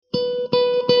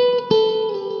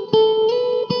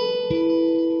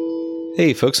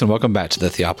Hey folks, and welcome back to the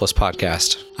Theopolis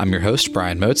Podcast. I'm your host,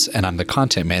 Brian Moats, and I'm the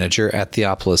content manager at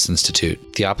Theopolis Institute.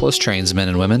 Theopolis trains men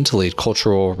and women to lead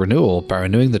cultural renewal by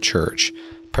renewing the church.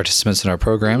 Participants in our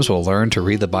programs will learn to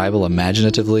read the Bible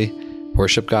imaginatively,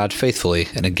 worship God faithfully,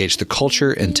 and engage the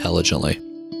culture intelligently.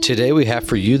 Today we have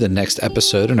for you the next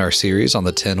episode in our series on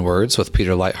the 10 words with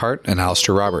Peter Leithart and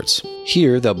Alistair Roberts.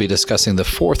 Here they'll be discussing the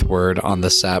fourth word on the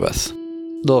Sabbath.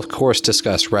 They'll of course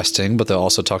discuss resting, but they'll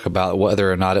also talk about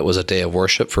whether or not it was a day of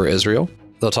worship for Israel.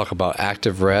 They'll talk about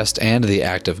active rest and the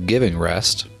act of giving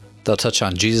rest. They'll touch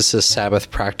on Jesus'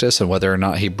 Sabbath practice and whether or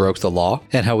not he broke the law,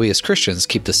 and how we as Christians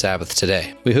keep the Sabbath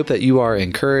today. We hope that you are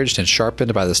encouraged and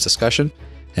sharpened by this discussion,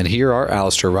 and here are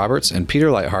Alistair Roberts and Peter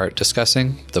Leithart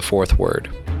discussing the fourth word.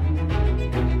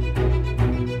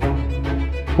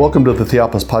 Welcome to the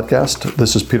Theopolis Podcast.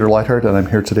 This is Peter Leithart, and I'm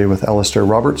here today with Alistair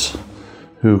Roberts,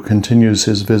 who continues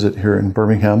his visit here in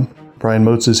Birmingham. Brian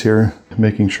Moats is here,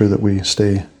 making sure that we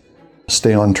stay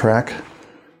on track.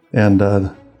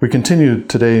 And we continue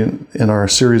today in our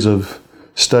series of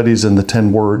studies in the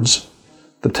 10 words,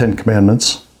 the 10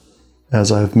 commandments.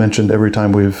 As I've mentioned, every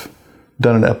time we've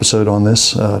done an episode on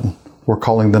this, we're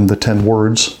calling them the 10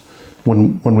 words.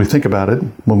 When we think about it,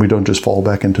 when we don't just fall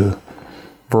back into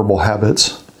verbal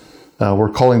habits,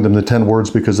 we're calling them the 10 words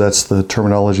because that's the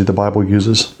terminology the Bible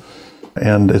uses.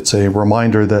 And it's a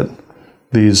reminder that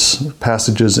these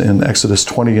passages in Exodus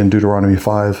 20 and Deuteronomy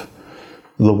 5,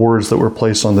 the words that were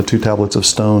placed on the 2 tablets of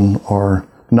stone are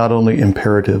not only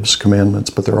imperatives, commandments,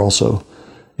 but they also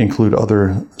include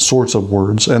other sorts of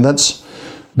words. And that's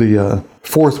the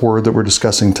fourth word that we're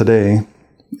discussing today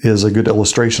is a good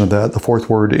illustration of that. The fourth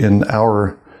word in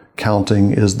our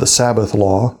counting is the Sabbath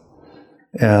law,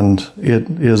 and it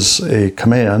is a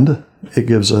command. It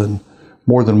gives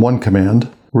more than one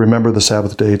command. Remember the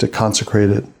Sabbath day to consecrate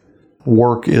it.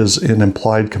 Work is an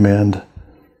implied command.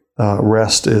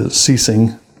 Rest is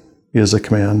ceasing is a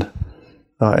command.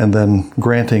 And then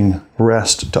granting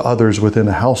rest to others within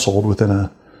a household,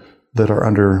 that are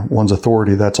under one's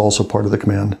authority, that's also part of the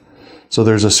command. So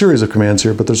there's a series of commands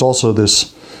here, but there's also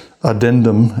this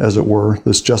addendum, as it were,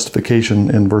 this justification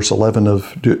in verse 11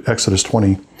 of Exodus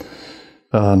 20,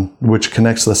 which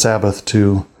connects the Sabbath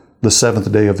to the seventh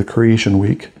day of the creation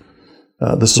week.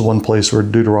 This is one place where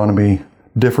Deuteronomy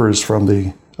differs from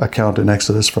the account in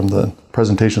Exodus, from the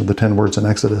presentation of the 10 words in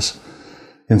Exodus.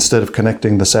 Instead of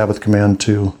connecting the Sabbath command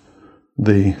to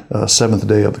the seventh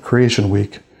day of the creation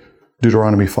week,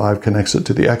 Deuteronomy 5 connects it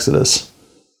to the Exodus.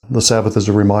 The Sabbath is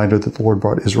a reminder that the Lord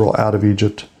brought Israel out of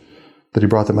Egypt, that he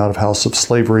brought them out of house of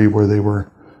slavery where they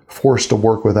were forced to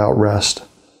work without rest.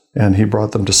 And he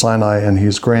brought them to Sinai, and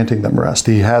he's granting them rest.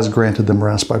 He has granted them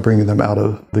rest by bringing them out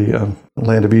of the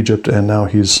land of Egypt, and now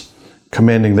he's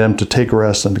commanding them to take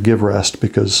rest and to give rest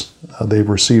because they've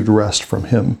received rest from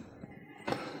him.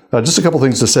 Just a couple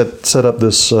things to set up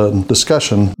this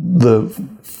discussion. The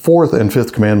fourth and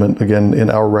fifth commandment, again, in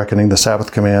our reckoning, the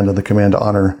Sabbath command and the command to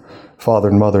honor father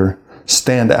and mother,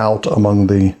 stand out among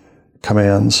the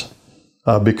commands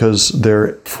because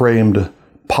they're framed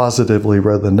positively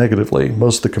rather than negatively.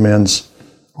 Most of the commands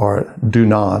are do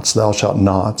nots, thou shalt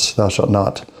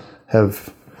not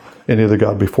have any other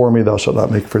God before me, thou shalt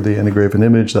not make for thee any graven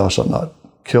image, thou shalt not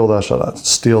kill, thou shalt not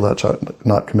steal, thou shalt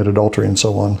not commit adultery, and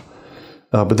so on.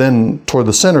 But then toward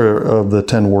the center of the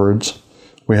 10 words,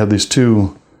 we have these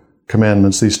two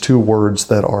commandments, these two words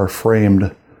that are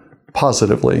framed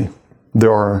positively.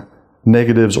 There are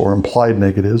negatives or implied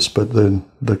negatives, but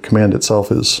the command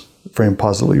itself is framed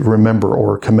positively. Remember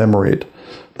or commemorate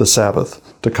the Sabbath,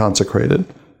 to consecrate it.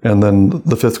 And then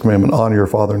the fifth commandment, honor your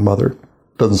father and mother.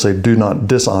 It doesn't say do not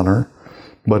dishonor,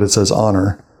 but it says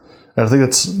honor. And I think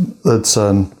that's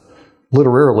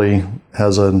literally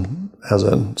has a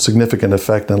significant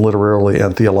effect, and literally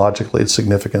and theologically it's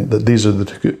significant that these are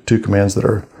the two commands that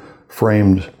are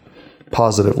framed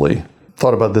positively.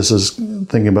 Thought about this as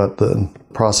thinking about the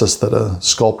process that a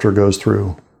sculptor goes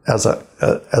through, as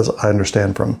I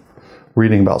understand from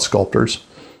reading about sculptors.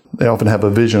 They often have a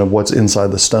vision of what's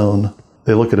inside the stone.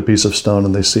 They look at a piece of stone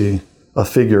and they see a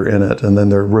figure in it, and then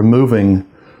they're removing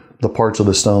the parts of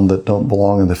the stone that don't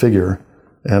belong in the figure.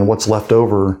 And what's left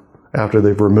over after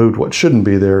they've removed what shouldn't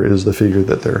be there is the figure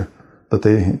that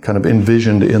they kind of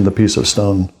envisioned in the piece of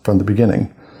stone from the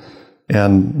beginning.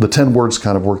 And the 10 words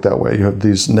kind of work that way. You have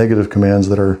these negative commands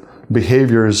that are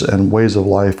behaviors and ways of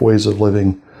life, ways of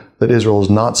living that Israel is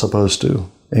not supposed to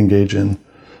engage in.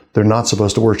 They're not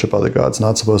supposed to worship other gods,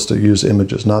 not supposed to use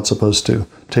images, not supposed to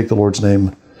take the Lord's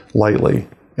name lightly,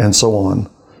 and so on.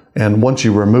 And once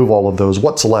you remove all of those,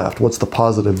 what's left? What's the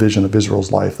positive vision of Israel's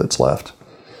life that's left?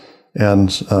 And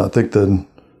I think the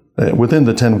within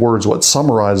the 10 words, what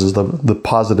summarizes the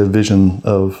positive vision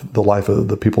of the life of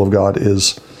the people of God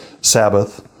is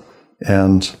Sabbath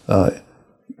and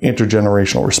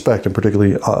intergenerational respect, and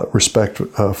particularly respect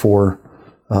for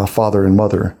father and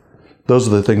mother. Those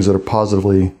are the things that are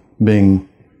positively being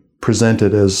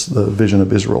presented as the vision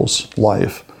of Israel's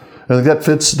life. And I think that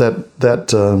fits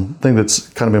that thing that's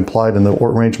kind of implied in the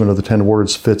arrangement of the 10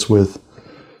 words fits with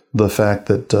the fact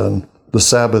that the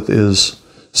Sabbath is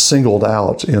singled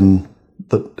out in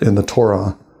the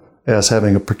Torah as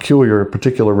having a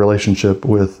particular relationship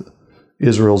with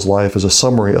Israel's life, as a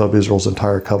summary of Israel's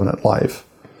entire covenant life.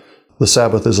 The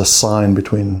Sabbath is a sign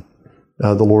between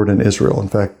the Lord and Israel. In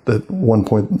fact, at one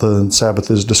point, the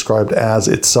Sabbath is described as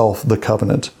itself the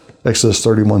covenant. Exodus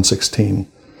 31:16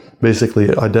 basically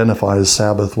identifies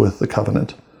Sabbath with the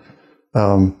covenant.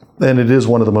 And it is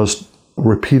one of the most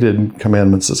repeated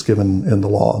commandments that's given in the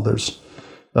law. There's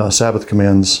Sabbath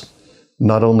commands,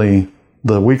 not only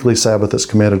the weekly Sabbath that's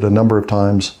commanded a number of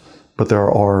times, but there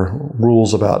are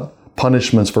rules about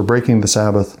punishments for breaking the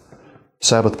Sabbath.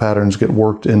 Sabbath patterns get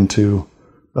worked into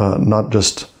not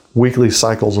just weekly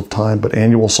cycles of time, but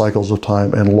annual cycles of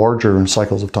time and larger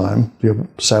cycles of time. You have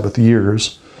Sabbath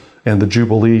years and the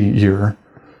Jubilee year.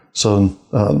 So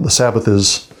the Sabbath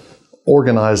is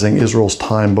organizing Israel's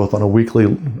time both on a weekly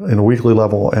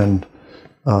level and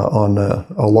on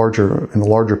a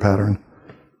larger pattern.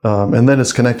 And then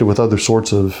it's connected with other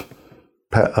sorts of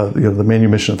the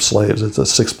manumission of slaves. It's a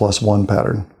 6+1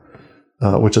 pattern,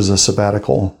 which is a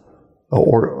sabbatical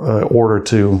order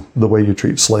to the way you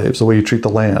treat slaves, the way you treat the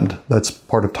land. That's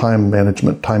part of time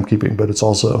management, timekeeping, but it's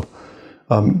also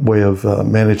a way of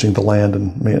managing the land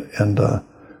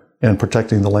and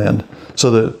protecting the land.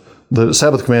 So the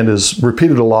Sabbath command is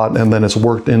repeated a lot, and then it's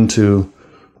worked into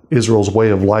Israel's way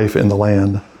of life in the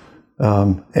land.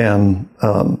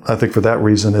 I think for that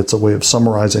reason, it's a way of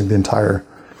summarizing the entire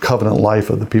covenant life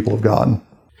of the people of God.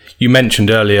 You mentioned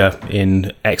earlier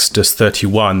in Exodus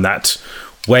 31 that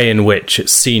way in which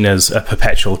it's seen as a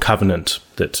perpetual covenant,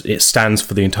 that it stands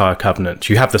for the entire covenant.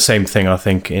 You have the same thing, I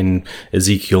think, in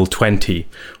Ezekiel 20,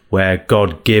 where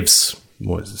God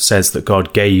says that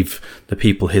God gave the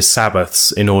people his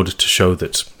Sabbaths in order to show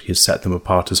that he has set them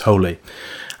apart as holy.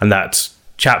 And that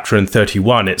chapter in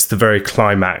 31, it's the very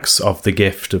climax of the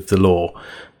gift of the law,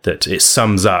 that it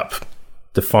sums up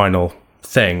the final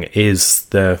thing is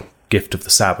the gift of the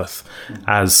Sabbath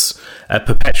as a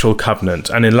perpetual covenant,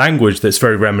 and in language that's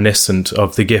very reminiscent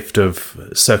of the gift of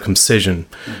circumcision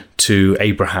to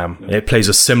Abraham. It plays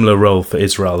a similar role for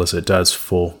Israel as it does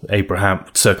for Abraham,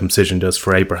 circumcision does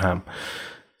for Abraham.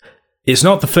 It's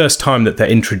not the first time that they're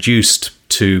introduced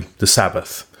to the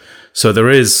Sabbath. So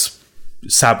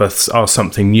Sabbaths are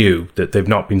something new that they've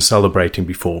not been celebrating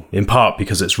before, in part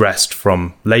because it's rest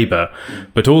from labor,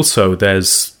 but also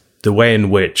there's the way in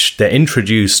which they're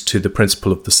introduced to the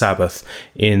principle of the Sabbath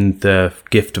in the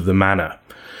gift of the manna.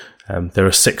 There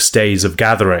are 6 days of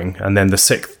gathering, and then the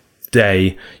 6th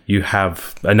day you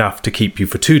have enough to keep you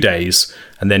for 2 days,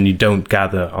 and then you don't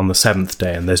gather on the 7th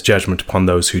day, and there's judgment upon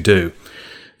those who do.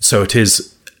 So it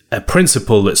is a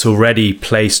principle that's already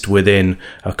placed within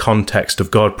a context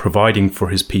of God providing for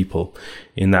his people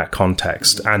in that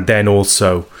context, and then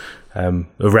also a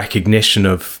recognition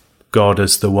of God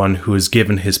as the one who has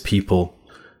given his people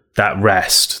that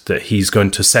rest, that he's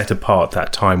going to set apart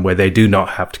that time where they do not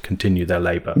have to continue their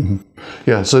labor. Mm-hmm.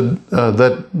 Yeah, so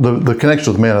that the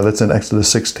connection with manna, that's in Exodus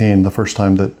 16, the first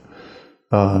time that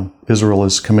Israel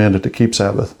is commanded to keep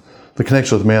Sabbath. The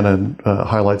connection with manna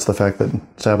highlights the fact that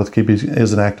Sabbath keeping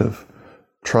is an act of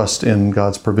trust in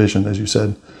God's provision, as you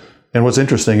said. And what's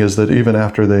interesting is that even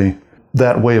after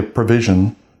that way of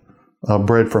provision,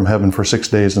 bread from heaven for 6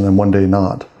 days and then 1 day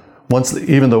not,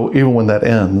 even when that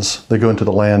ends, they go into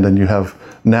the land and you have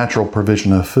natural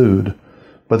provision of food,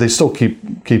 but they still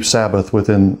keep Sabbath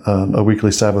within a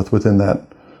weekly Sabbath within that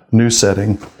new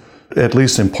setting, at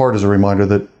least in part as a reminder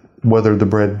that whether the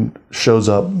bread shows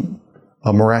up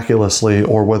miraculously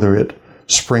or whether it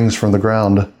springs from the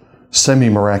ground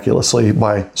semi-miraculously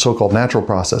by so-called natural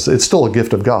process, it's still a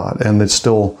gift of God, and it's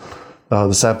still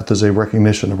the Sabbath is a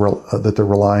recognition of that they're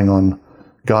relying on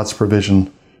God's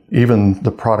provision. Even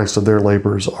the products of their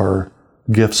labors are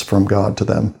gifts from God to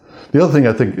them. The other thing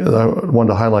I think I wanted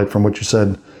to highlight from what you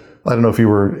said, I don't know if you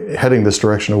were heading this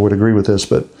direction or would agree with this,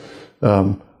 but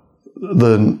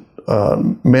the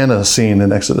manna scene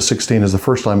in Exodus 16 is the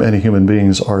first time any human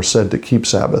beings are said to keep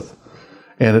Sabbath.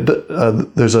 And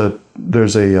there's a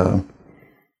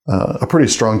pretty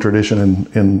strong tradition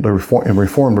in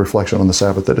Reformed reflection on the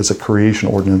Sabbath that it's a creation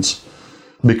ordinance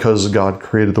because God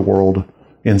created the world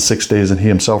in 6 days and he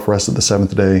himself rested the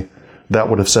 7th day. that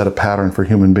would have set a pattern for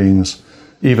human beings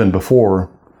even before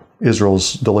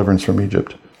Israel's deliverance from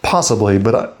Egypt. Possibly,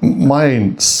 but my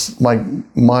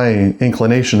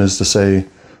inclination is to say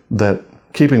that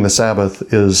keeping the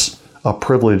Sabbath is a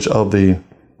privilege of the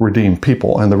redeemed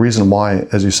people. And the reason why,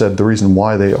 as you said, the reason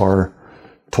why they are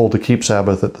told to keep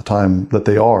Sabbath at the time that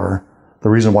they are, the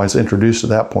reason why it's introduced at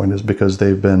that point is because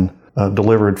they've been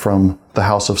delivered from the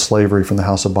house of slavery, from the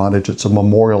house of bondage. It's a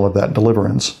memorial of that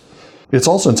deliverance. It's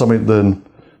also in something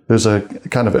there's a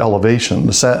kind of elevation.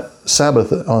 The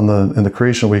Sabbath in the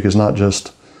creation week is not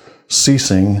just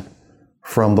ceasing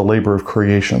from the labor of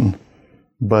creation,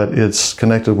 but it's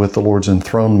connected with the Lord's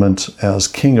enthronement as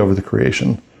king over the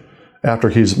creation. After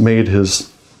he's made his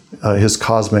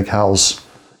cosmic house,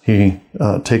 he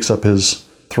takes up his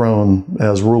throne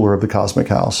as ruler of the cosmic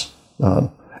house,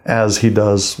 as he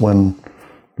does when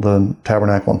the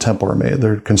tabernacle and temple are made.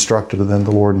 They're constructed, and then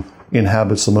the Lord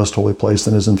inhabits the most holy place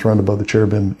and is enthroned above the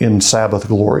cherubim in Sabbath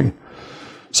glory.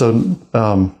 So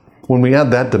when we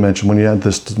add that dimension, when you add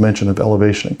this dimension of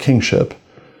elevation and kingship,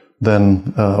 then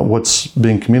what's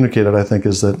being communicated, I think,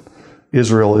 is that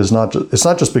Israel is it's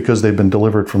not just because they've been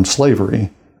delivered from slavery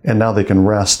and now they can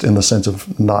rest in the sense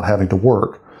of not having to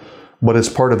work, but it's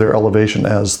part of their elevation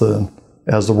as the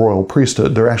royal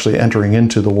priesthood. They're actually entering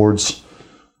into the Lord's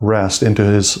rest, into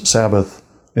his Sabbath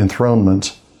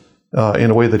enthronement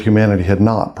in a way that humanity had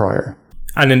not prior.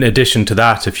 And in addition to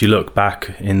that, if you look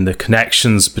back in the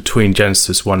connections between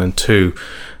Genesis 1 and 2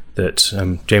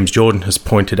 that James Jordan has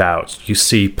pointed out, you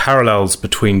see parallels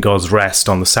between God's rest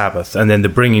on the Sabbath and then the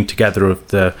bringing together of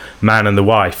the man and the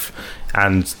wife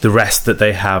and the rest that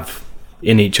they have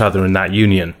in each other in that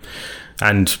union.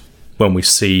 And when we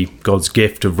see God's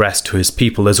gift of rest to his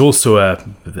people, there's also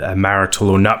a marital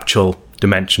or nuptial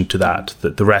dimension to that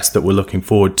the rest that we're looking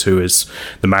forward to is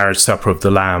the marriage supper of the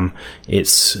Lamb.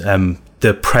 It's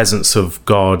the presence of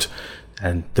God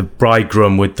and the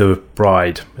bridegroom with the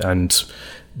bride. And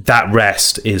that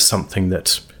rest is something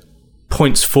that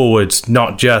points forward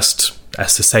not just a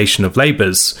cessation of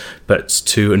labors, but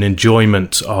to an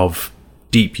enjoyment of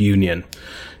deep union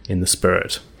in the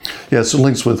Spirit. Yeah, so it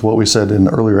links with what we said in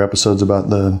earlier episodes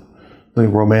about the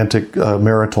romantic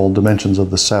marital dimensions of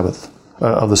the Sabbath,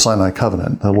 of the Sinai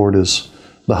covenant. The Lord is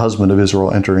the husband of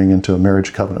Israel entering into a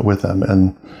marriage covenant with them,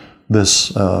 and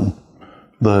this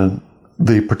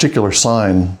the particular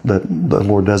sign that the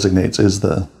Lord designates is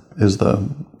the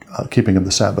keeping of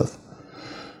the Sabbath.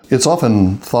 It's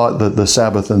often thought that the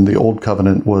Sabbath in the Old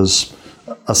Covenant was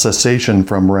a cessation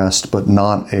from rest, but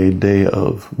not a day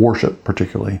of worship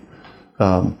particularly.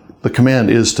 The command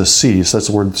is to cease. That's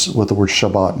what the word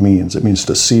Shabbat means. It means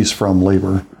to cease from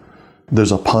labor.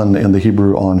 There's a pun in the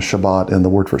Hebrew on Shabbat and the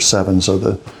word for seven. So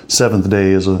the seventh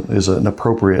day is an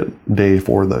appropriate day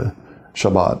for the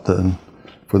Shabbat,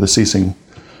 for the ceasing.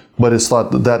 But it's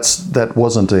thought that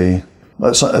wasn't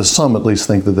some at least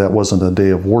think that wasn't a day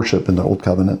of worship in the Old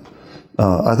Covenant.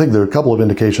 I think there are a couple of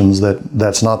indications that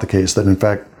that's not the case, that in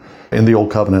fact in the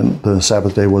Old Covenant the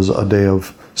Sabbath day was a day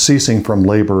of ceasing from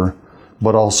labor,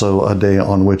 but also a day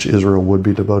on which Israel would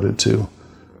be devoted to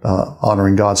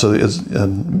honoring God. So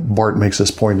Bart makes this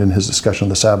point in his discussion of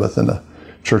the Sabbath in the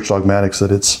Church Dogmatics,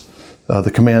 that it's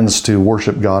the commands to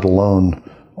worship God alone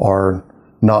are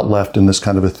not left in this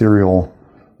kind of ethereal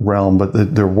realm,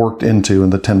 but they're worked into,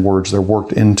 in the 10 words, they're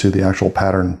worked into the actual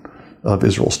pattern of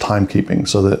Israel's timekeeping,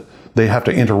 so that they have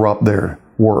to interrupt their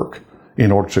work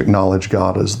in order to acknowledge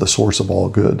God as the source of all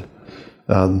good.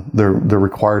 They're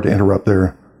required to interrupt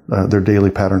their daily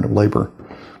pattern of labor.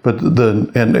 But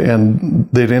and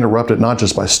they'd interrupt it not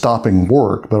just by stopping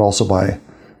work, but also by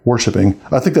worshiping.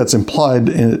 I think that's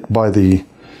implied by the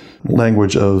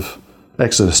language of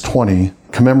Exodus 20,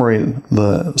 commemorate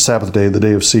the Sabbath day, the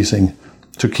day of ceasing,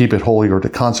 to keep it holy or to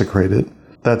consecrate it.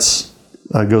 That's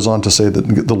goes on to say that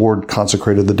the Lord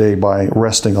consecrated the day by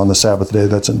resting on the Sabbath day.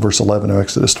 That's in verse 11 of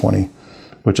Exodus 20,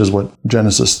 which is what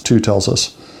Genesis 2 tells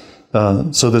us.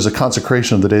 So there's a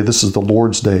consecration of the day. This is the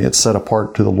Lord's day. It's set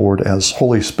apart to the Lord as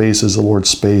holy space is the Lord's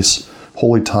space.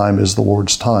 Holy time is the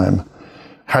Lord's time.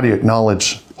 How do you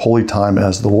acknowledge holy time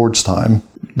as the Lord's time?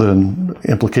 The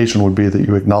implication would be that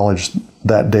you acknowledge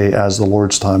that day as the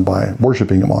Lord's time by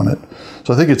worshiping him on it.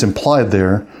 So I think it's implied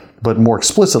there, but more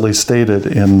explicitly stated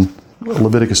in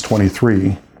Leviticus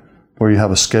 23, where you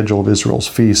have a schedule of Israel's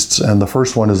feasts, and the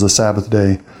first one is the Sabbath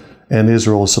day, and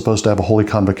Israel is supposed to have a holy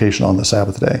convocation on the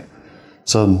Sabbath day.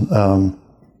 So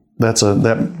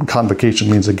that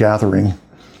convocation means a gathering.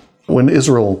 When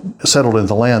Israel settled in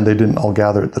the land, they didn't all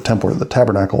gather at the temple or the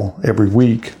tabernacle every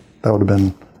week. That would have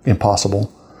been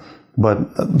impossible. But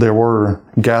there were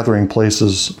gathering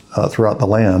places throughout the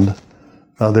land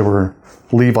There were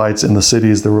Levites in the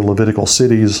cities, there were Levitical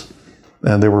cities,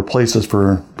 and there were places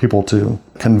for people to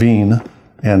convene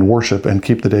and worship and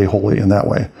keep the day holy in that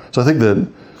way. So I think that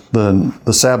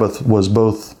the Sabbath was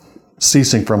both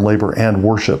ceasing from labor and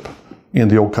worship in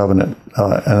the Old Covenant,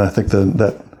 and I think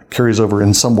that carries over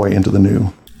in some way into the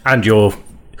New. And your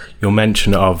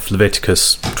mention of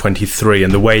Leviticus 23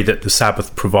 and the way that the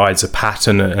Sabbath provides a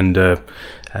pattern and a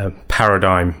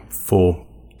paradigm for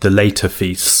the later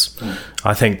feasts.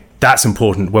 I think that's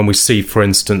important when we see, for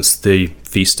instance, the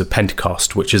Feast of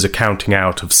Pentecost, which is a counting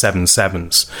out of 7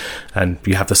 sevens. And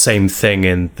you have the same thing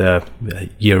in the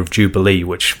Year of Jubilee,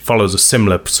 which follows a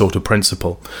similar sort of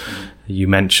principle. You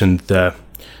mentioned the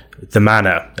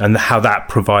manna and how that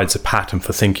provides a pattern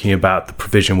for thinking about the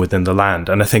provision within the land.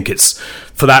 And I think it's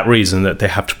for that reason that they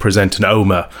have to present an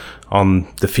omer on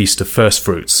the Feast of First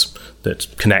Fruits that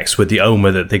connects with the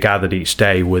omer that they gathered each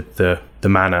day with the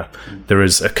manna. There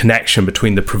is a connection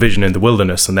between the provision in the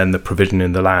wilderness and then the provision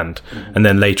in the land. And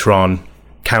then later on,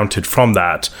 counted from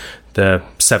that, the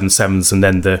 7 sevens and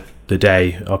then the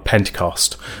day of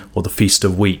Pentecost or the Feast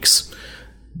of Weeks.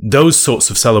 Those sorts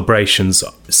of celebrations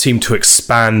seem to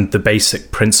expand the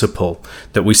basic principle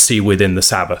that we see within the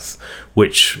Sabbath,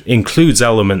 which includes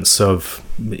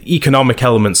economic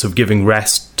elements of giving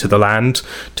rest to the land,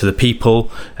 to the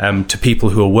people, to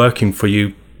people who are working for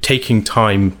you, taking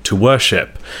time to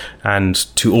worship and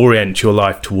to orient your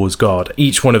life towards God.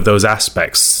 Each one of those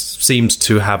aspects seems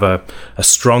to have a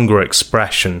stronger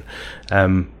expression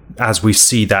as we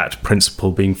see that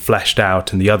principle being fleshed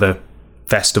out in the other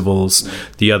festivals,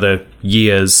 the other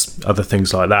years, other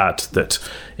things like that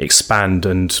expand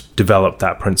and develop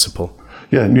that principle.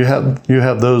 Yeah, and you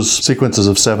have those sequences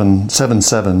of seven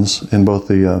sevens in both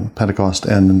the Pentecost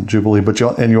and Jubilee, but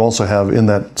you also have in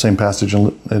that same passage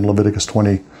in Leviticus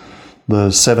 20 the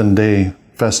 7-day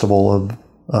festival of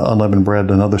unleavened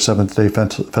bread, another 7th-day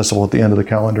festival at the end of the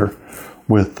calendar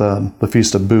with the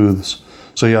Feast of Booths.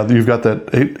 So yeah, you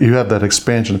have that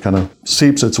expansion kind of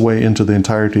seeps its way into the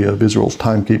entirety of Israel's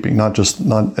timekeeping, not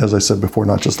as I said before,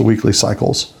 not just the weekly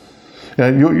cycles.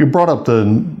 And you brought up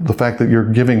the fact that you're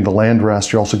giving the land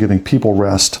rest, you're also giving people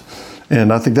rest,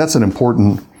 and I think that's an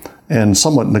important and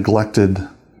somewhat neglected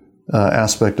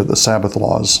aspect of the Sabbath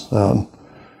laws.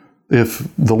 If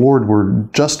the Lord were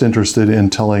just interested in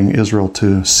telling Israel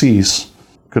to cease,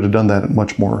 could have done that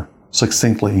much more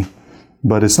succinctly.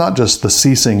 But it's not just the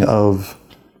ceasing of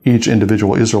each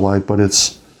individual Israelite, but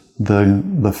it's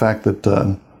the fact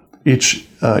that each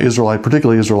Israelite,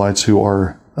 particularly Israelites who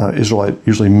are Israelite,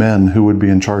 usually men who would be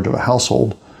in charge of a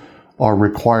household, are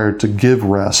required to give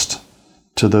rest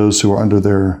to those who are under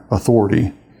their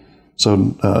authority.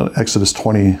 So Exodus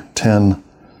 20:10,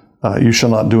 you shall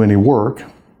not do any work,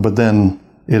 but then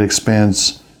it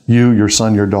expands you, your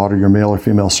son, your daughter, your male or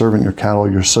female servant, your cattle,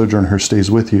 your sojourner stays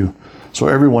with you. So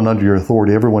everyone under your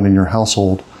authority, everyone in your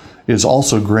household is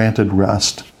also granted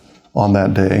rest on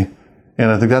that day.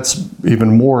 And I think that's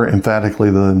even more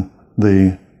emphatically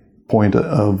the point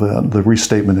of the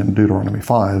restatement in Deuteronomy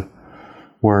 5,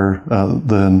 where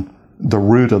the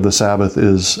root of the Sabbath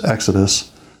is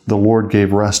Exodus. The Lord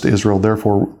gave rest to Israel.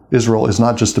 Therefore, Israel is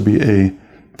not just to be a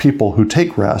people who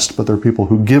take rest, but they're people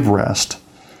who give rest.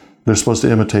 They're supposed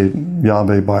to imitate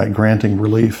Yahweh by granting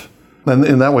relief. And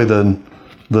in that way,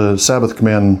 the Sabbath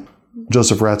command,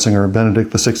 Joseph Ratzinger,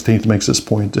 Benedict XVI makes this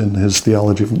point in his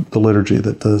theology of the liturgy,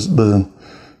 that the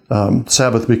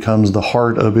Sabbath becomes the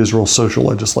heart of Israel's social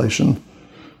legislation.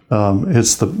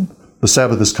 It's the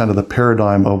Sabbath is kind of the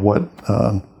paradigm of what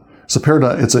it's a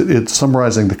paradigm. It's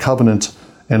summarizing the covenant,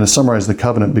 and it's summarizing the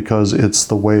covenant because it's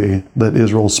the way that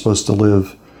Israel is supposed to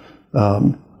live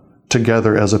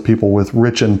together as a people, with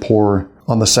rich and poor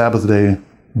on the Sabbath day,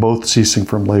 both ceasing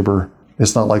from labor.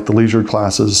 It's not like the leisure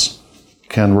classes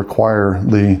can require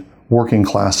the working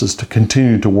classes to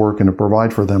continue to work and to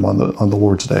provide for them on the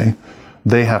Lord's day.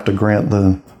 They have to grant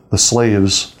the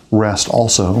slaves rest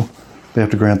also. They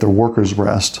have to grant their workers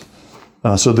rest.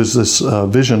 So there's this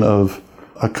vision of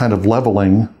a kind of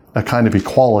leveling, a kind of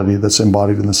equality that's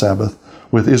embodied in the Sabbath,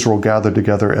 with Israel gathered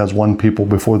together as one people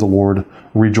before the Lord,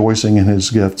 rejoicing in his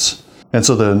gifts. And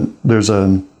so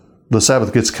the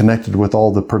Sabbath gets connected with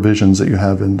all the provisions that you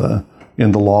have in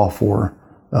the law for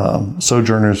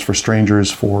sojourners, for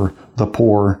strangers, for the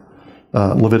poor.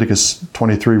 Leviticus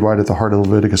 23, right at the heart of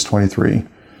Leviticus 23.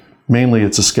 Mainly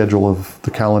it's a schedule of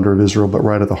the calendar of Israel, but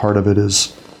right at the heart of it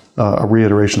is a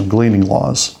reiteration of gleaning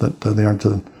laws, that they aren't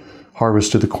to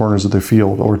harvest to the corners of their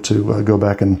field or to go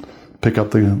back and pick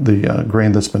up the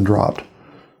grain that's been dropped.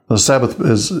 The Sabbath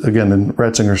is, again, in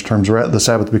Ratzinger's terms, the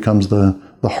Sabbath becomes the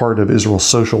heart of Israel's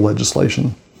social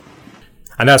legislation.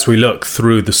 And as we look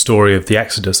through the story of the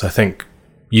Exodus, I think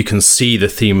you can see the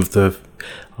theme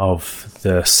of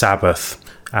the Sabbath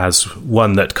as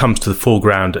one that comes to the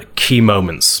foreground at key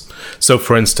moments. So,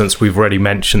 for instance, we've already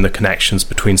mentioned the connections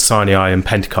between Sinai and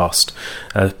Pentecost.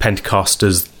 Pentecost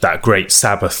is that great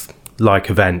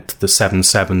Sabbath-like event, the 7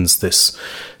 sevens, this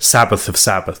Sabbath of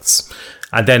Sabbaths.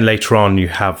 And then later on, you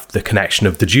have the connection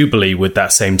of the Jubilee with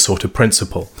that same sort of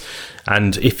principle.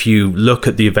 And if you look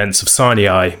at the events of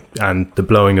Sinai and the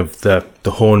blowing of the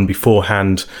horn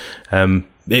beforehand,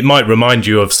 it might remind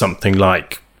you of something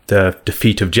like the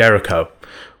defeat of Jericho,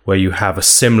 where you have a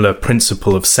similar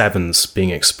principle of sevens being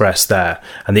expressed there,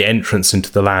 and the entrance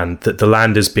into the land, that the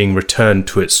land is being returned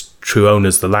to its true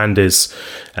owners. The land is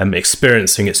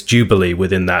experiencing its Jubilee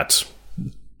within that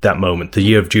moment. The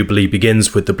year of Jubilee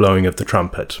begins with the blowing of the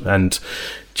trumpet, and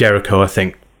Jericho, I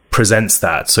think, presents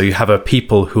that. So you have a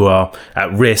people who are at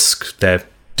risk. They're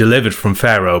delivered from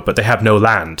Pharaoh, but they have no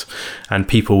land, and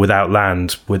people without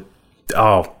land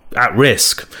are at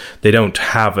risk. They don't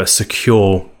have a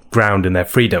secure ground in their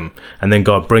freedom, and then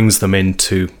God brings them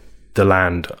into the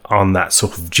land on that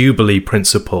sort of Jubilee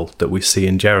principle that we see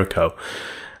in Jericho.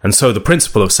 And so the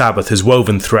principle of Sabbath is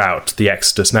woven throughout the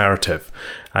Exodus narrative,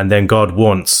 and then God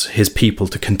wants his people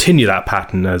to continue that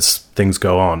pattern as things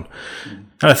go on.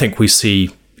 And I think we see,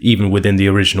 even within the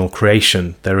original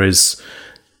creation, there is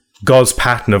God's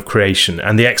pattern of creation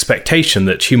and the expectation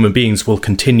that human beings will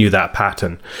continue that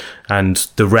pattern. And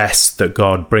the rest that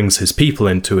God brings his people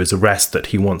into is a rest that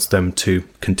he wants them to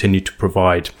continue to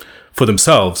provide for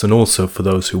themselves and also for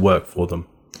those who work for them.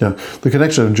 Yeah, the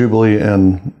connection of Jubilee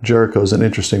and Jericho is an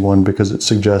interesting one because it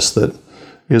suggests that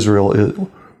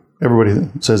everybody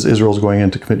says Israel's going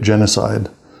in to commit genocide.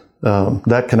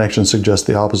 That connection suggests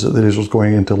the opposite, that Israel's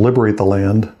going in to liberate the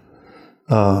land,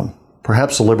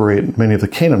 perhaps to liberate many of the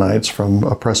Canaanites from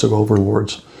oppressive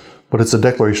overlords. But it's a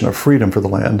declaration of freedom for the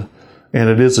land. And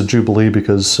it is a Jubilee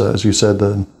because, as you said,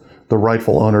 the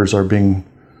rightful owners the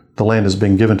land is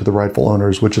being given to the rightful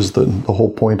owners, which is the whole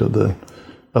point of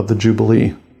the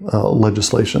Jubilee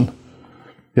legislation.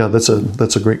 Yeah, that's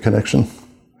a great connection.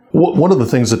 One of the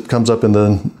things that comes up in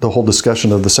the whole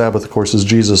discussion of the Sabbath, of course, is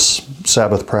Jesus'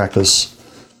 Sabbath practice,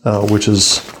 which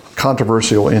is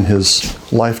controversial in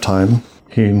his lifetime.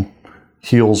 He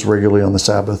heals regularly on the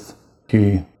Sabbath.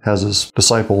 He has his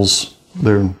disciples,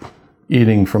 they're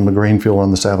eating from the grain field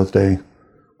on the Sabbath day,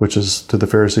 which is to the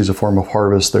Pharisees a form of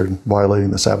harvest. They're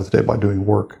violating the Sabbath day by doing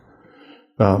work.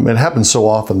 It happens so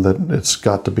often that it's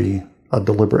got to be a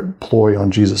deliberate ploy on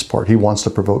Jesus' part. He wants to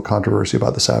provoke controversy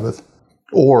about the Sabbath.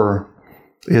 Or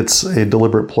it's a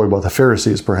deliberate ploy by the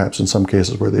Pharisees, perhaps in some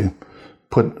cases, where they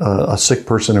put a sick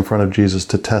person in front of Jesus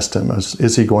to test him.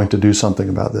 Is he going to do something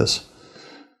about this?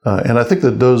 And I think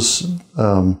that those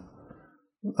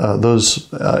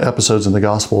episodes in the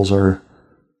Gospels are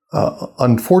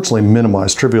unfortunately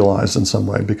minimized, trivialized in some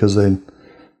way, because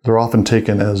they're often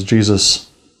taken as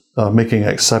Jesus making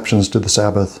exceptions to the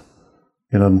Sabbath.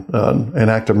 An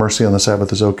act of mercy on the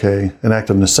Sabbath is okay. An act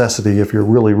of necessity, if you're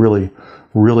really, really,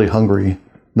 really hungry,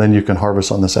 then you can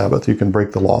harvest on the Sabbath. You can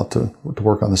break the law to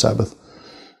work on the Sabbath.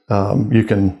 You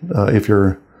can, if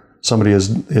somebody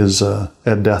is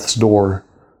at death's door,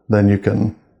 then you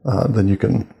can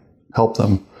help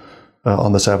them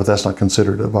on the Sabbath. That's not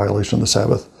considered a violation of the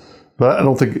Sabbath. But I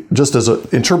don't think, just as an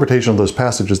interpretation of those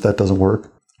passages, that doesn't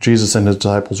work. Jesus and his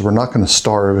disciples were not going to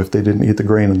starve if they didn't eat the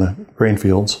grain in the grain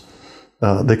fields.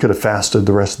 They could have fasted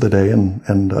the rest of the day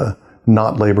and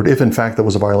not labored. If in fact that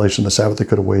was a violation of the Sabbath, they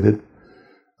could have waited.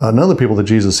 None of the people that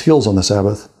Jesus heals on the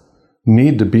Sabbath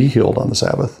need to be healed on the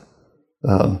Sabbath.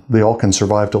 They all can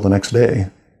survive till the next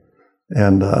day.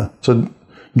 And so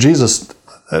Jesus,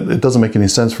 it doesn't make any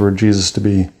sense for Jesus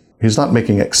he's not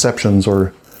making exceptions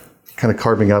or kind of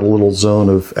carving out a little zone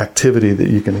of activity that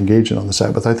you can engage in on the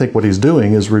Sabbath. I think what he's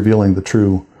doing is revealing the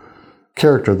true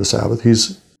character of the Sabbath.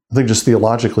 I think just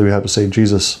theologically we have to say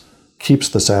Jesus keeps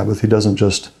the Sabbath. He doesn't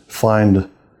just find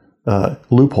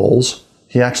loopholes.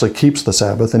 He actually keeps the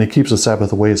Sabbath, and he keeps the Sabbath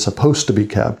the way it's supposed to be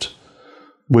kept,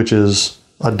 which is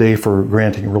a day for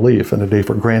granting relief and a day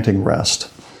for granting rest.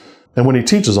 And when he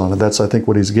teaches on it, that's, I think,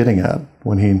 what he's getting at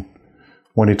when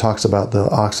he talks about the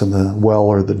ox in the well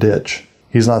or the ditch.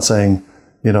 He's not saying,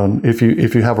 if you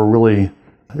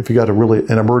got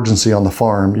an emergency on the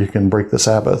farm, you can break the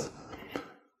Sabbath.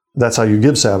 That's how you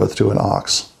give Sabbath to an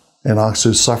ox. An ox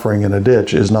who's suffering in a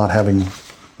ditch is not having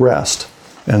rest.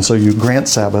 And so you grant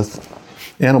Sabbath.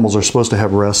 Animals are supposed to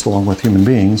have rest along with human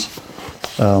beings.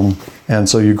 And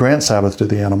so you grant Sabbath to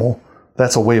the animal.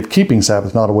 That's a way of keeping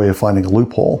Sabbath, not a way of finding a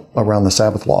loophole around the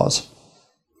Sabbath laws.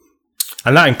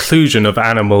 And that inclusion of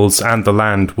animals and the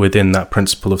land within that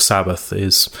principle of Sabbath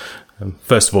is,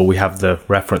 first of all, we have the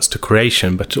reference to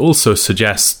creation, but it also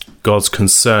suggests God's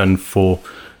concern for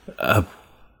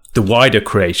the wider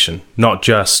creation, not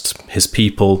just his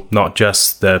people, not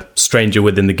just the stranger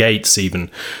within the gates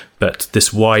even, but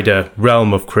this wider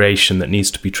realm of creation that needs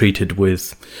to be treated in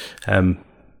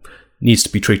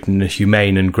a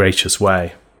humane and gracious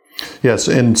way. Yes,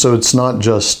 and so it's not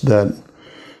just that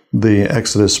the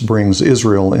Exodus brings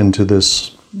Israel into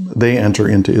this, they enter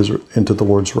into the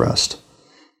Lord's rest,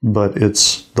 but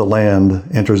it's the land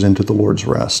enters into the Lord's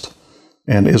rest,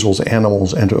 and Israel's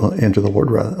animals enter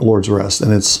the Lord's rest,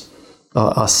 and it's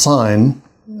a sign,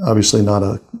 obviously not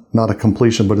a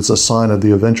completion, but it's a sign of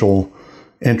the eventual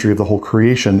entry of the whole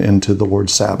creation into the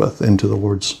Lord's Sabbath, into the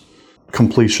Lord's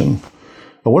completion.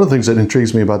 But one of the things that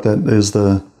intrigues me about that is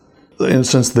in a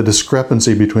sense, the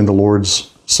discrepancy between the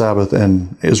Lord's Sabbath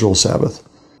and Israel's Sabbath.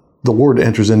 The Lord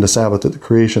enters into Sabbath at the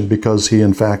creation because he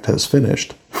in fact has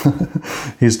finished.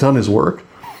 He's done his work.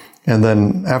 And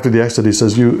then after the Exodus, he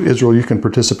says, "You, Israel, you can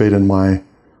participate in my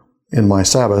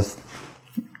Sabbath.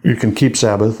 You can keep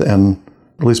Sabbath and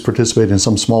at least participate in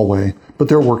some small way, but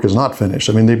their work is not finished."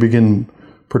 I mean, they begin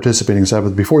participating in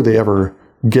Sabbath before they ever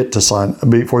get to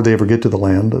the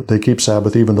land. They keep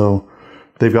Sabbath even though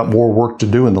they've got more work to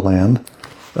do in the land.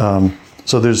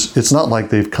 So it's not like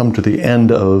they've come to the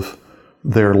end of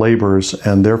their labors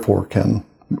and therefore can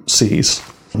cease.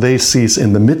 They cease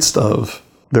in the midst of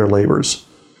their labors.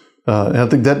 And I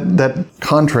think that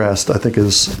contrast, I think,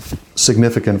 is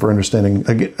significant for understanding,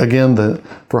 again,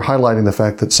 for highlighting the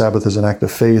fact that Sabbath is an act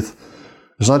of faith.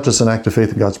 It's not just an act of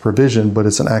faith in God's provision, but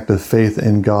it's an act of faith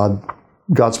in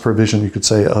God's provision, you could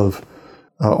say,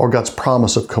 or God's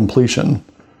promise of completion.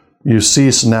 You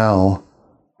cease now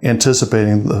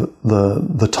anticipating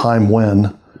the time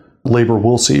when labor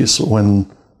will cease, when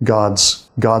God's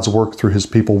work through his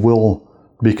people will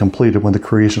be completed, when the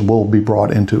creation will be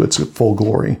brought into its full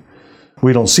glory.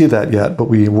 We don't see that yet, but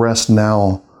we rest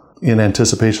now in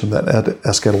anticipation of that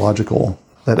eschatological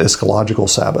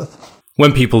Sabbath.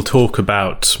 When people talk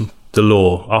about the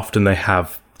law, often they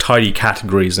have tidy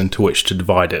categories into which to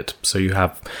divide it. So you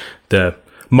have the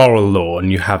moral law,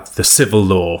 and you have the civil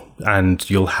law, and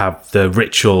you'll have the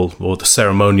ritual or the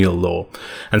ceremonial law.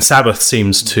 And Sabbath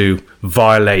seems to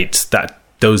violate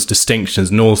those distinctions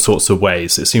in all sorts of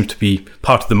ways. It seems to be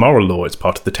part of the moral law. It's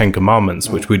part of the Ten Commandments,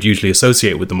 which we'd usually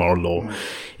associate with the moral law.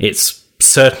 It's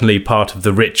certainly part of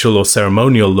the ritual or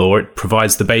ceremonial law. It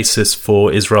provides the basis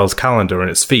for Israel's calendar and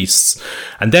its feasts.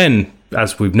 And then,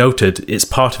 as we've noted, it's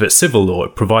part of its civil law.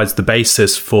 It provides the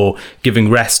basis for giving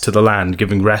rest to the land,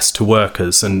 giving rest to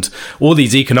workers, and all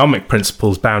these economic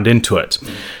principles bound into it.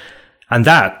 And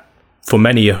that, for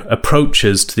many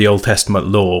approaches to the Old Testament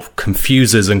law,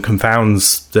 confuses and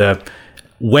confounds the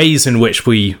ways in which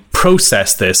we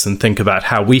process this and think about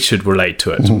how we should relate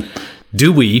to it. Mm-hmm.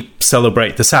 Do we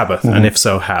celebrate the Sabbath? Mm-hmm. And if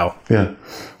so, how? Yeah,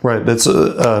 right. That's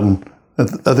I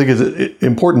think it's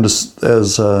important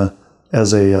as a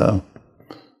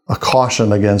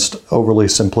caution against overly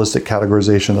simplistic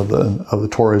categorization of the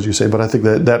Torah, as you say. But I think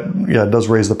that does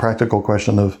raise the practical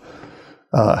question of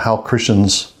how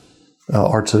Christians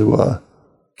are to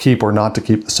keep or not to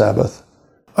keep the Sabbath.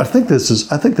 I think this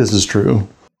is true.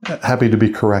 Happy to be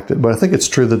corrected, but I think it's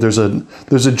true that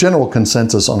there's a general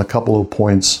consensus on a couple of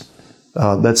points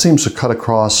that seems to cut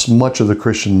across much of the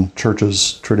Christian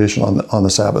church's tradition on the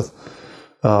Sabbath.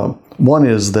 One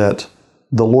is that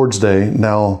the Lord's Day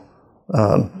now,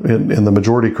 in the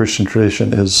majority Christian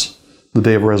tradition, is the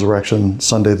day of resurrection,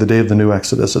 Sunday, the day of the new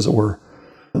Exodus, as it were.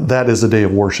 That is a day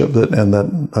of worship,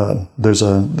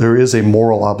 there is a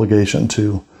moral obligation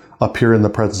to appear in the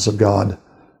presence of God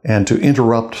and to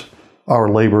interrupt our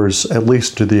labors, at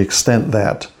least to the extent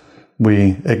that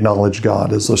we acknowledge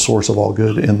God as the source of all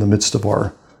good in the midst of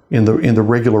in the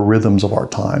regular rhythms of our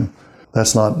time.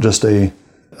 That's not just a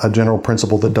general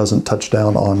principle that doesn't touch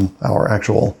down on our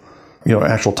actual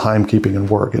timekeeping and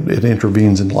work. It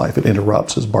intervenes in life. It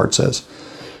interrupts, as Bart says.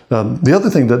 The other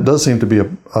thing that does seem to be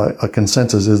a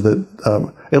consensus is that,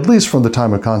 at least from the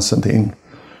time of Constantine,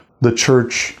 the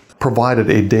church provided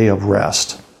a day of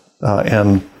rest,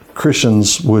 and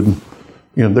Christians would,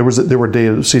 there were a day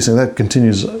of ceasing. That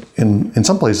continues in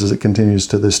some places. It continues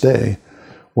to this day,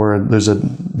 where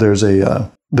there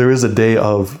is a day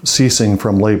of ceasing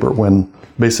from labor when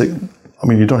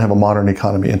you don't have a modern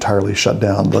economy entirely shut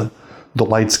down. The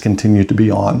lights continue to be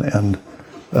on, and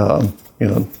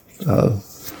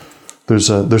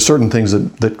there's certain things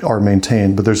that are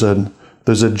maintained, but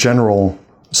there's a general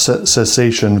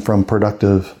cessation from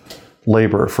productive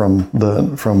labor, from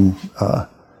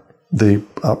the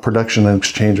production and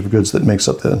exchange of goods that makes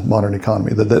up the modern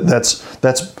economy. That's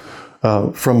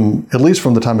from at least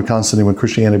from the time of Constantine, when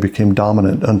Christianity became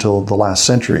dominant, until the last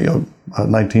century,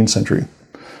 19th century,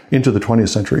 into the 20th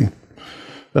century.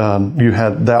 You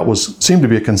had seemed to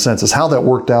be a consensus. How that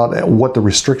worked out, what the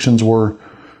restrictions were,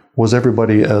 was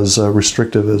everybody as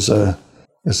restrictive as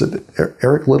is it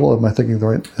Eric Liddell? Am I thinking the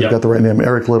right? Yep. I got the right name.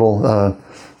 Eric Liddell.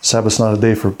 Sabbath's not a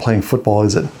day for playing football,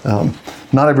 is it?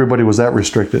 Not everybody was that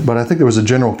restricted, but I think there was a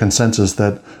general consensus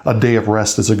that a day of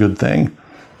rest is a good thing.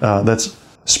 That's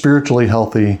spiritually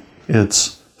healthy.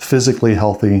 It's physically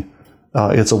healthy.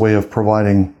 It's a way of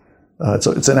providing.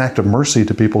 It's an act of mercy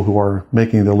to people who are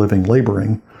making their living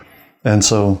laboring. And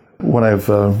so when I've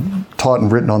taught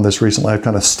and written on this recently, I've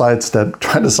kind of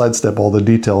tried to sidestep all the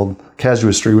detailed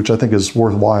casuistry, which I think is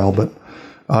worthwhile, but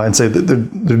and say that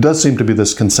there does seem to be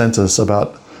this consensus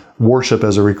about worship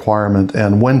as a requirement,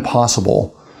 and when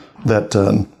possible,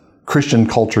 that Christian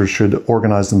cultures should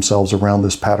organize themselves around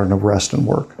this pattern of rest and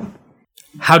work.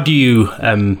 How do you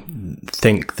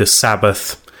think the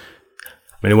Sabbath?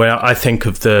 I mean, when I think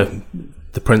of the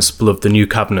principle of the New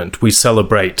Covenant, we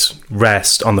celebrate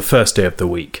rest on the first day of the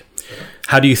week.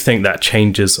 How do you think that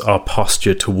changes our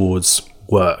posture towards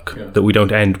work, that we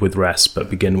don't end with rest but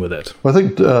begin with it? Well, I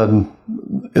think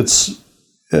it's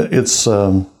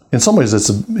in some ways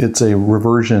it's a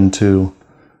reversion to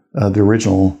the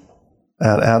original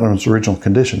Adam's original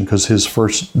condition, because his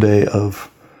first day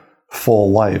of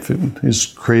full life, he's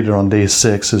created on day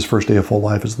 6. His first day of full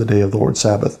life is the day of the Lord's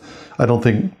Sabbath. I don't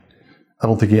think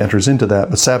he enters into that,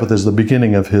 but Sabbath is the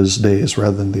beginning of his days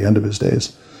rather than the end of his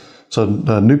days. So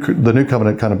the new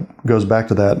covenant kind of goes back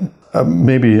to that.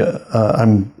 Maybe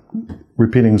I'm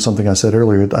repeating something I said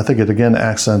earlier. I think it again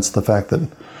accents the fact that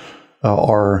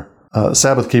our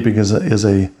Sabbath keeping is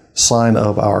a sign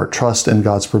of our trust in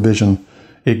God's provision.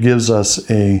 It gives us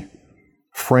a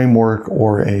framework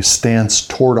or a stance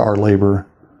toward our labor.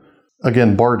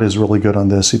 Again, Barth is really good on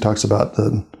this. He talks about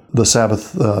the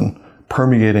Sabbath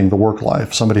permeating the work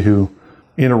life. Somebody who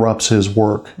interrupts his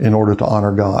work in order to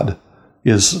honor God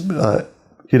is,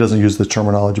 he doesn't use the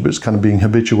terminology, but it's kind of being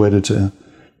habituated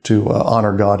to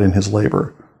honor God in his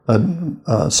labor.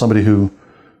 Somebody who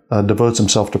devotes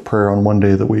himself to prayer on one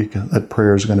day of the week, that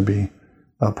prayer is going to be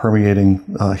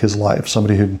permeating his life.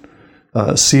 Somebody who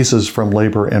ceases from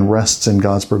labor and rests in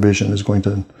God's provision is going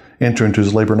to enter into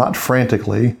his labor, not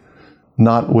frantically,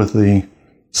 not with the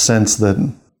sense that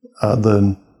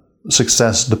the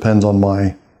success depends on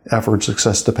my effort,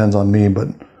 success depends on me, but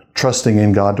trusting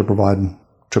in God to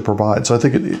provide. So I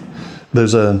think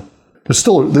there's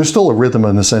still a rhythm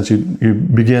in the sense you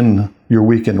begin your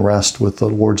week in rest with the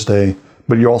Lord's Day,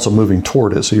 but you're also moving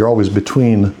toward it. So you're always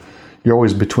between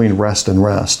rest and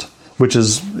rest, which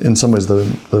is in some ways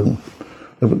the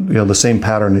same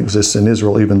pattern exists in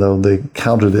Israel, even though they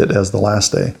counted it as the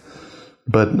last day.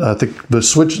 But I think the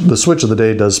switch of the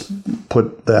day does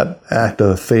put that act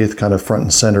of faith kind of front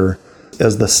and center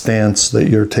as the stance that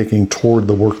you're taking toward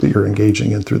the work that you're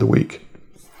engaging in through the week.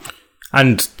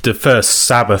 And the first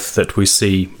Sabbath that we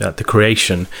see at the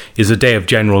creation is a day of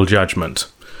general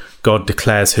judgment. God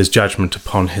declares his judgment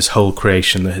upon his whole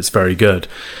creation that it's very good.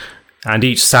 And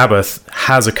each Sabbath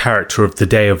has a character of the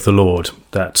day of the Lord,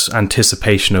 that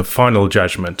anticipation of final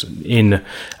judgment, in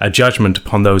a judgment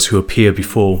upon those who appear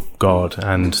before God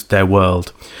and their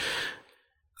world.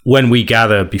 When we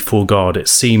gather before God, it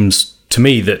seems to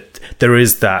me that there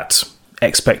is that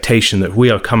expectation that we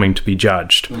are coming to be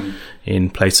judged. In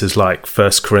places like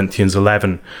 1 Corinthians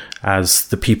 11, as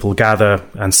the people gather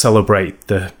and celebrate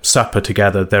the supper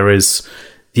together, there is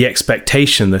the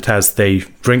expectation that as they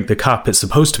drink the cup, it's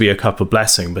supposed to be a cup of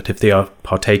blessing, but if they are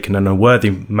partaken in a worthy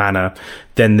manner,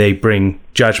 then they bring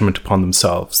judgment upon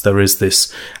themselves. There is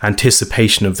this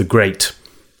anticipation of the great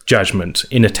judgment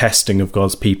in a testing of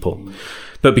God's people.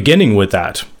 But beginning with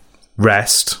that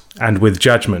rest and with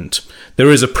judgment,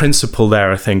 there is a principle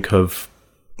there, I think, of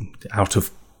out of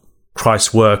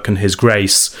Christ's work and his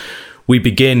grace, we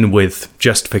begin with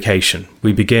justification.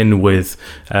 We begin with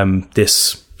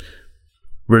this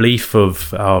relief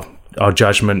of our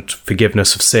judgment,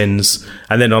 forgiveness of sins,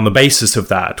 and then on the basis of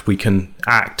that, we can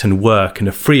act and work in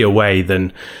a freer way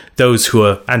than those who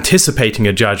are anticipating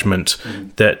a judgment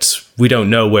that we don't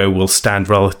know where we'll stand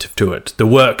relative to it. The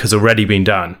work has already been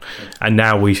done, and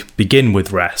now we begin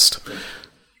with rest.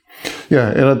 Yeah,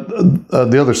 and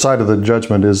the other side of the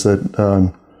judgment is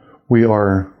that we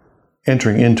are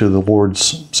entering into the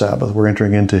Lord's Sabbath. We're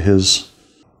entering into his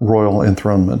royal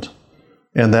enthronement.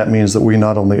 And that means that we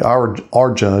not only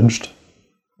are judged,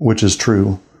 which is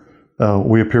true,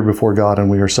 we appear before God and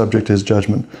we are subject to his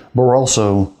judgment, but we're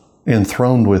also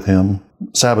enthroned with him.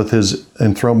 Sabbath is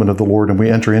enthronement of the Lord, and we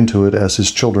enter into it as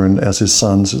his children, as his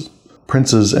sons,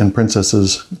 princes and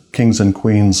princesses, kings and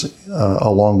queens,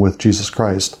 along with Jesus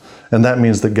Christ. And that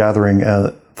means that gathering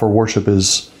for worship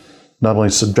is not only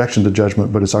subjection to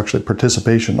judgment, but it's actually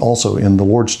participation also in the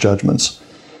Lord's judgments.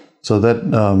 So that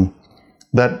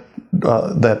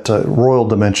royal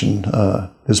dimension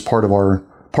is part of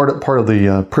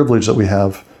the privilege that we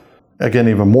have. Again,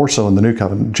 even more so in the New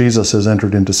Covenant, Jesus has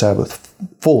entered into Sabbath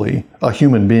fully. A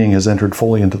human being has entered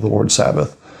fully into the Lord's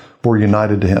Sabbath. We're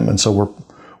united to him, and so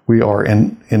we are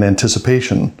in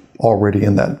anticipation already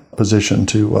in that position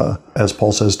to, as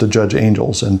Paul says, to judge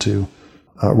angels and to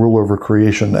rule over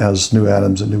creation as new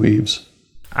Adams and new Eves.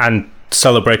 And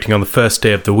celebrating on the first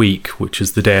day of the week, which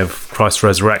is the day of Christ's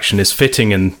resurrection, is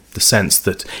fitting in the sense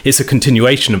that it's a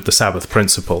continuation of the Sabbath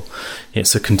principle.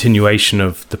 It's a continuation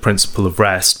of the principle of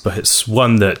rest, but it's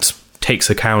one that takes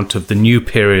account of the new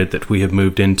period that we have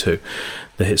moved into,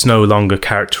 that it's no longer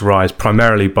characterized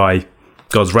primarily by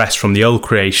God's rest from the old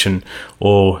creation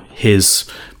or his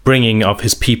bringing of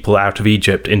his people out of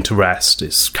Egypt into rest.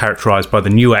 It's characterized by the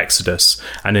new Exodus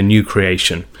and a new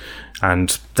creation.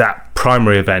 And that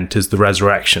primary event is the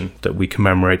resurrection that we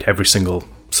commemorate every single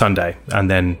Sunday, and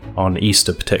then on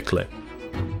Easter particularly.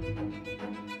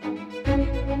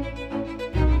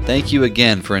 Thank you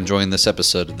again for enjoying this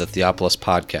episode of the Theopolis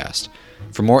Podcast.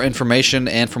 For more information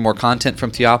and for more content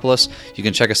from Theopolis, you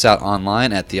can check us out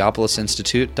online at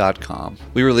theopolisinstitute.com.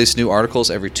 We release new articles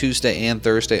every Tuesday and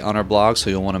Thursday on our blog, so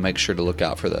you'll want to make sure to look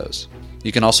out for those.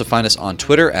 You can also find us on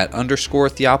Twitter at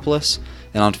 _Theopolis,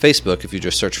 and on Facebook if you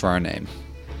just search for our name.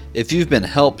 If you've been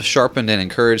helped, sharpened, and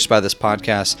encouraged by this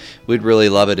podcast, we'd really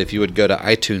love it if you would go to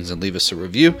iTunes and leave us a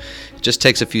review. It just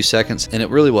takes a few seconds, and it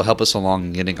really will help us along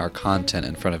in getting our content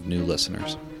in front of new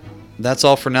listeners. That's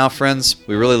all for now, friends.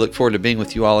 We really look forward to being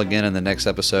with you all again in the next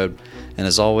episode. And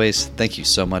as always, thank you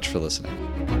so much for listening.